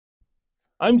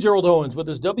I'm Gerald Owens with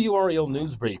this WRAL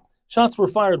News Brief. Shots were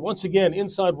fired once again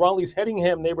inside Raleigh's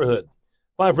Headingham neighborhood.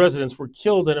 5 residents were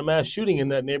killed in a mass shooting in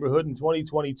that neighborhood in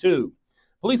 2022.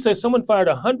 Police say someone fired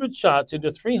 100 shots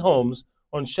into 3 homes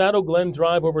on Shadow Glen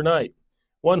Drive overnight.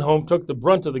 One home took the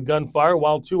brunt of the gunfire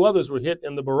while 2 others were hit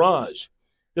in the barrage.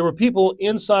 There were people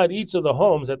inside each of the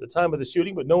homes at the time of the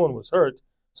shooting, but no one was hurt.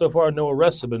 So far, no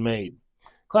arrests have been made.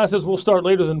 Classes will start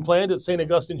later than planned at St.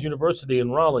 Augustine's University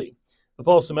in Raleigh. The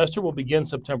fall semester will begin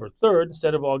September 3rd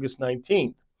instead of August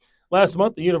 19th. Last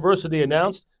month, the university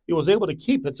announced it was able to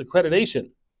keep its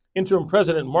accreditation. Interim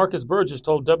President Marcus Burgess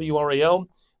told WRAL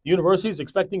the university is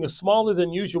expecting a smaller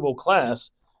than usual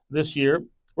class this year,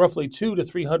 roughly 200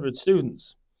 to 300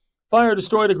 students. Fire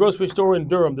destroyed a grocery store in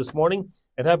Durham this morning.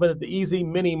 It happened at the Easy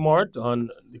Mini Mart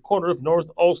on the corner of North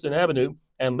Alston Avenue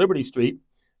and Liberty Street.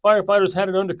 Firefighters had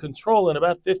it under control in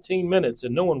about 15 minutes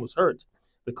and no one was hurt.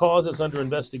 The cause is under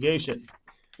investigation.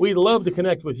 We'd love to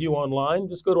connect with you online.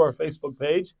 Just go to our Facebook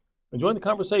page and join the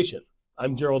conversation.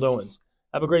 I'm Gerald Owens.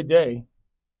 Have a great day.